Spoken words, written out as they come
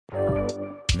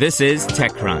This is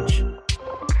TechCrunch.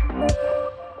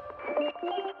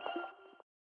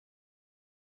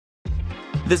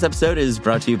 This episode is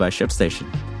brought to you by ShipStation.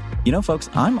 You know, folks,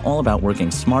 I'm all about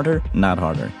working smarter, not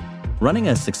harder. Running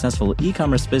a successful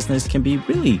e-commerce business can be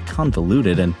really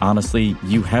convoluted, and honestly,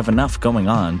 you have enough going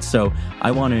on, so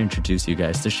I want to introduce you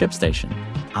guys to ShipStation.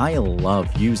 I love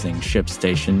using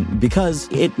ShipStation because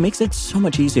it makes it so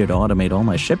much easier to automate all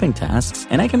my shipping tasks,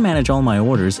 and I can manage all my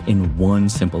orders in one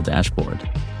simple dashboard.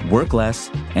 Work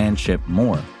less and ship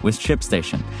more with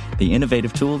ShipStation, the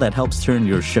innovative tool that helps turn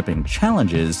your shipping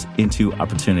challenges into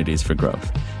opportunities for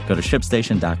growth. Go to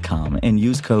ShipStation.com and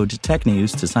use code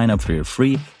TechNews to sign up for your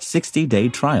free 60-day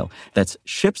trial. That's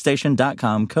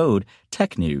ShipStation.com, code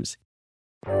TechNews.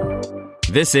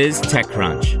 This is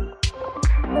TechCrunch.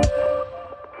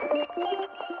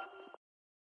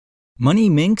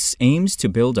 Minx aims to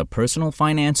build a personal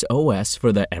finance OS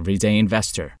for the everyday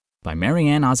investor, by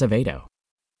Marianne Azevedo.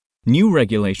 New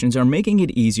regulations are making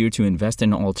it easier to invest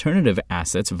in alternative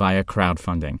assets via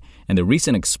crowdfunding, and the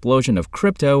recent explosion of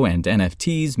crypto and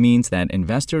NFTs means that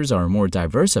investors are more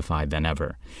diversified than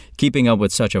ever. Keeping up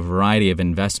with such a variety of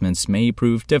investments may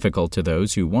prove difficult to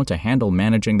those who want to handle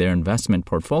managing their investment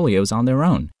portfolios on their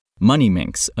own.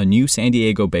 Minx, a new San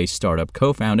Diego-based startup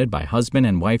co-founded by husband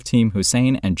and wife team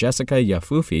Hussein and Jessica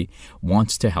Yafoufi,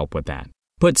 wants to help with that.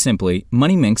 Put simply,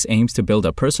 Minx aims to build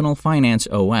a personal finance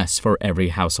OS for every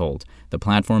household. The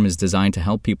platform is designed to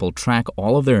help people track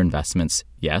all of their investments,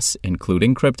 yes,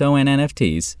 including crypto and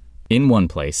NFTs, in one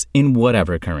place, in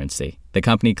whatever currency. The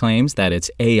company claims that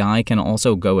its AI can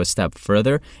also go a step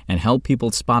further and help people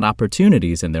spot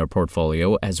opportunities in their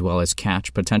portfolio as well as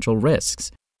catch potential risks.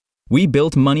 We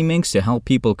built Minx to help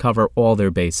people cover all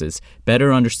their bases,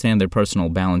 better understand their personal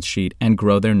balance sheet, and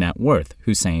grow their net worth,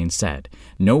 Hussein said.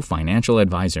 No financial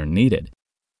advisor needed.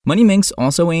 Minx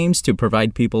also aims to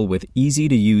provide people with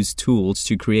easy-to-use tools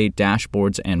to create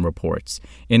dashboards and reports.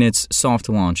 In its soft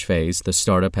launch phase, the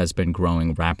startup has been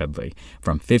growing rapidly,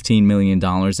 from $15 million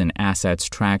in assets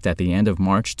tracked at the end of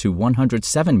March to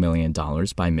 $107 million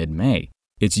by mid-May.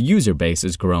 Its user base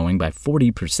is growing by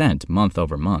 40% month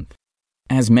over month.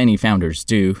 As many founders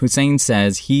do, Hussein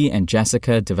says he and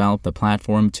Jessica developed the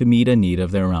platform to meet a need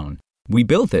of their own. We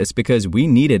built this because we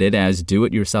needed it as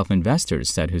do-it-yourself investors,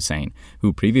 said Hussein,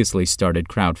 who previously started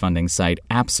crowdfunding site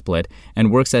AppSplit and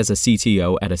works as a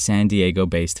CTO at a San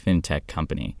Diego-based fintech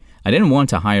company. I didn't want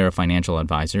to hire a financial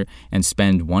advisor and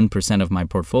spend 1% of my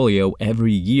portfolio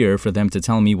every year for them to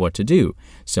tell me what to do,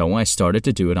 so I started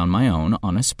to do it on my own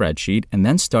on a spreadsheet and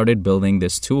then started building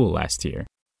this tool last year.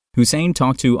 Hussein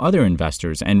talked to other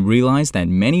investors and realized that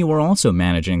many were also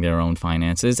managing their own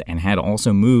finances and had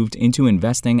also moved into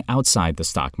investing outside the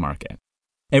stock market.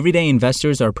 Everyday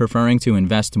investors are preferring to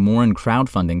invest more in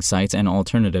crowdfunding sites and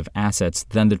alternative assets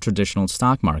than the traditional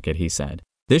stock market, he said.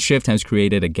 This shift has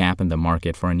created a gap in the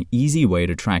market for an easy way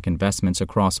to track investments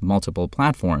across multiple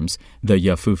platforms, the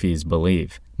Yafoufis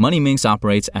believe. Minx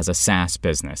operates as a SaaS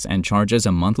business and charges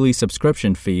a monthly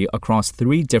subscription fee across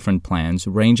 3 different plans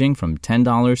ranging from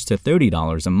 $10 to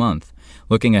 $30 a month.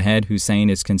 Looking ahead, Hussein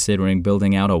is considering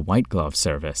building out a white glove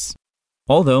service.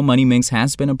 Although Minx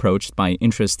has been approached by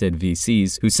interested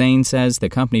VCs, Hussein says the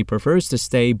company prefers to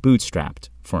stay bootstrapped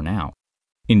for now.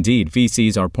 Indeed,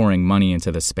 VCs are pouring money into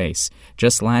the space.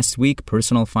 Just last week,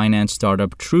 personal finance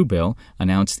startup Truebill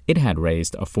announced it had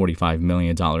raised a $45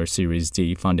 million Series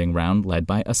D funding round led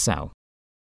by Accel.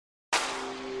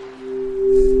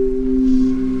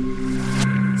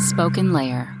 Spoken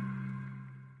Layer.